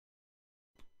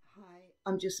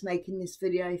I'm just making this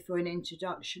video for an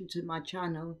introduction to my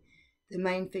channel. The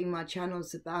main thing my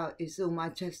channel's about is all my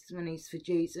testimonies for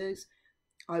Jesus.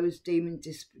 I was demon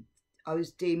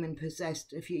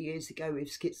possessed a few years ago with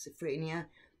schizophrenia.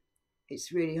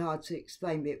 It's really hard to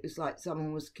explain, but it was like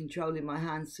someone was controlling my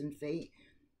hands and feet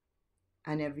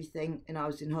and everything, and I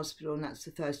was in hospital, and that's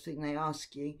the first thing they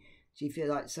ask you. Do you feel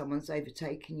like someone's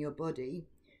overtaken your body?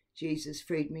 Jesus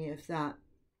freed me of that.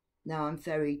 Now I'm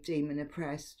very demon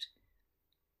oppressed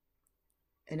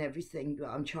and everything, but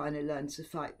I'm trying to learn to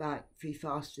fight back through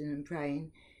fasting and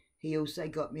praying. He also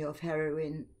got me off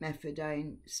heroin,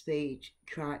 methadone, speed,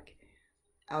 crack,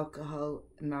 alcohol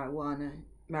and marijuana.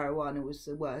 Marijuana was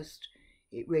the worst.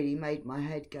 It really made my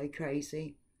head go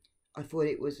crazy. I thought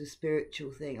it was a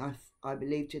spiritual thing. I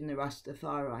believed in the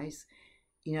Rastafaris.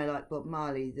 You know, like Bob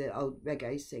Marley, the old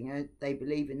reggae singer, they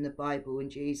believe in the Bible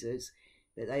and Jesus,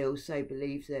 but they also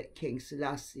believe that King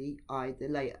Selassie I, the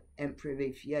late Emperor of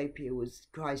Ethiopia, was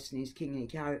Christ in his kingly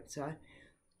character.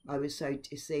 I was so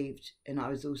deceived, and I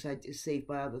was also deceived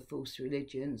by other false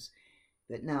religions,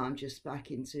 but now I'm just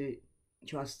back into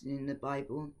trusting in the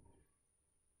Bible.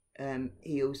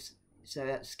 He also, so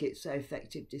that's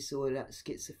schizoaffective disorder, that's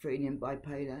schizophrenia and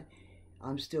bipolar.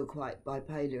 I'm still quite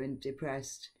bipolar and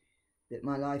depressed, but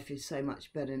my life is so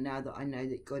much better now that I know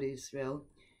that God is real.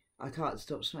 I can't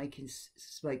stop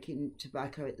smoking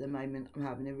tobacco at the moment. I'm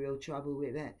having a real trouble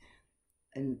with it.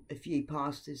 And a few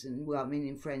pastors and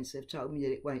well-meaning friends have told me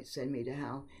that it won't send me to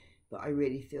hell, but I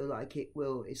really feel like it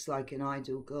will. It's like an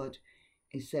idol God.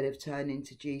 Instead of turning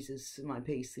to Jesus for my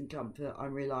peace and comfort,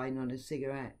 I'm relying on a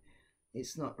cigarette.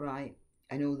 It's not right.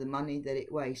 And all the money that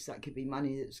it wastes, that could be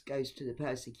money that goes to the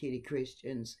persecuted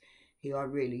Christians who are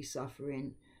really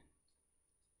suffering.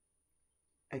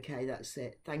 Okay, that's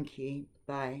it. Thank you.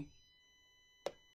 Bye.